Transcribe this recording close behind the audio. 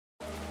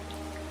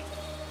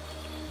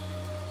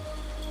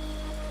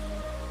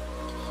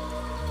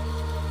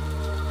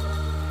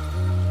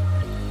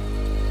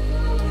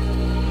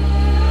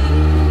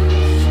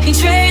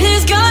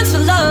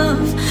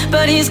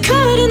but he's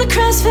caught in the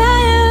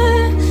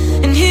crossfire.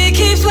 And he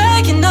keeps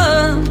waking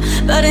up,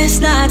 but it's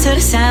not to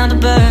the sound of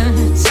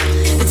birds.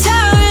 The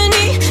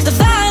tyranny, the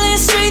violent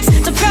streets,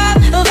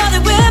 deprived of all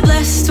that we're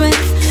blessed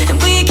with, and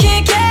we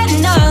can't get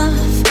enough.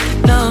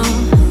 No,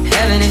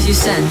 heaven if you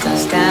sent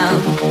us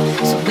down,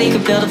 so we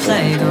could build a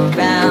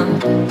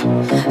playground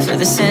for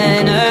the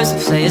sinners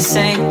and play as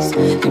saints.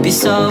 You'd be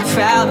so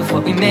proud of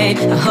what we made.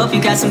 I hope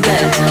you got some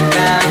beds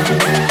around,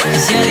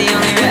 'cause you're the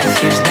only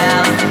refuge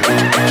now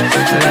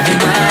for every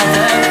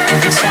mother,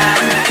 every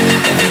child,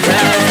 every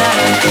brother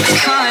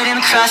caught in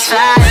the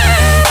crossfire.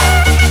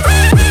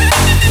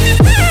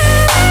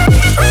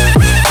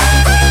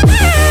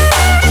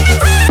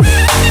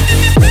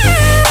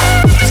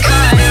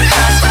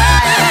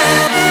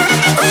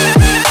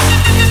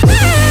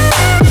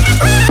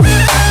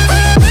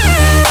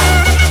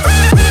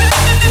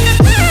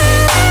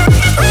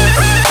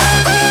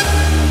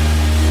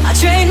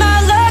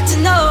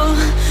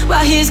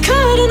 He's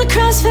caught in the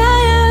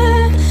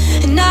crossfire,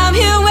 and I'm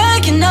here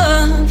waking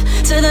up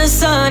to the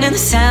sun and the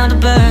sound of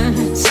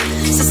birds.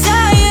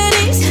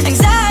 Society's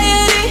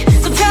anxiety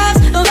deprives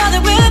of all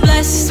that we're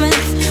blessed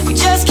with. We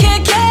just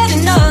can't get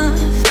enough.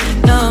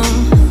 No,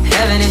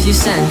 heaven if you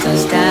sent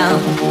us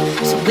down,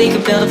 so we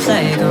could build a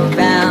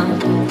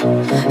playground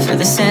for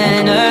the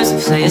sinners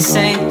and play as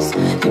saints.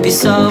 You'd be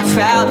so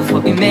proud of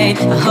what we made.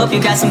 I hope you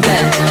got some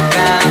beds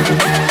around,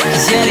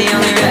 'cause you're the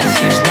only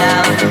refuge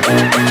now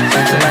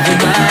for every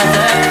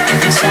mother,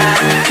 every child,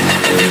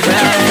 every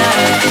brother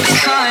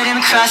caught in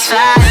the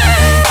crossfire.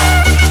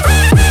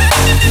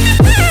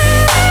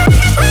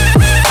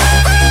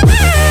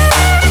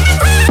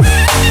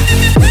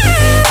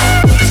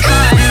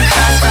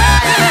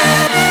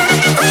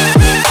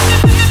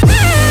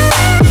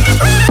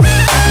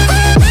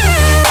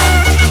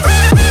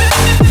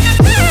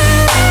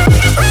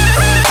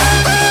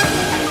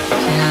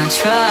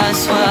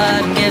 Trust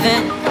what I'm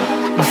given,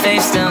 my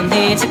faith still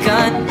needs a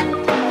gun.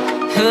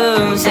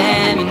 Whose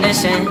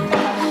ammunition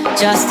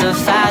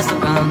justifies the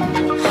wrong?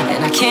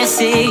 And I can't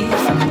see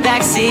from the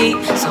backseat,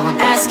 so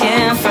I'm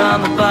asking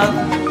from above.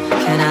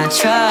 Can I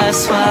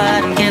trust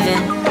what I'm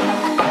given,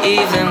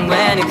 even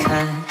when it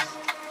cuts?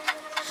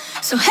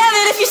 So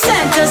heaven if you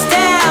sent us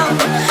down,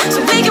 so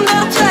we can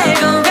build a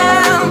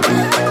playground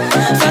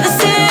for the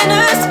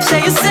sinners to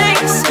play as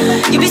saints.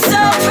 You'd be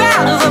so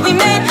proud of what we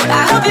made.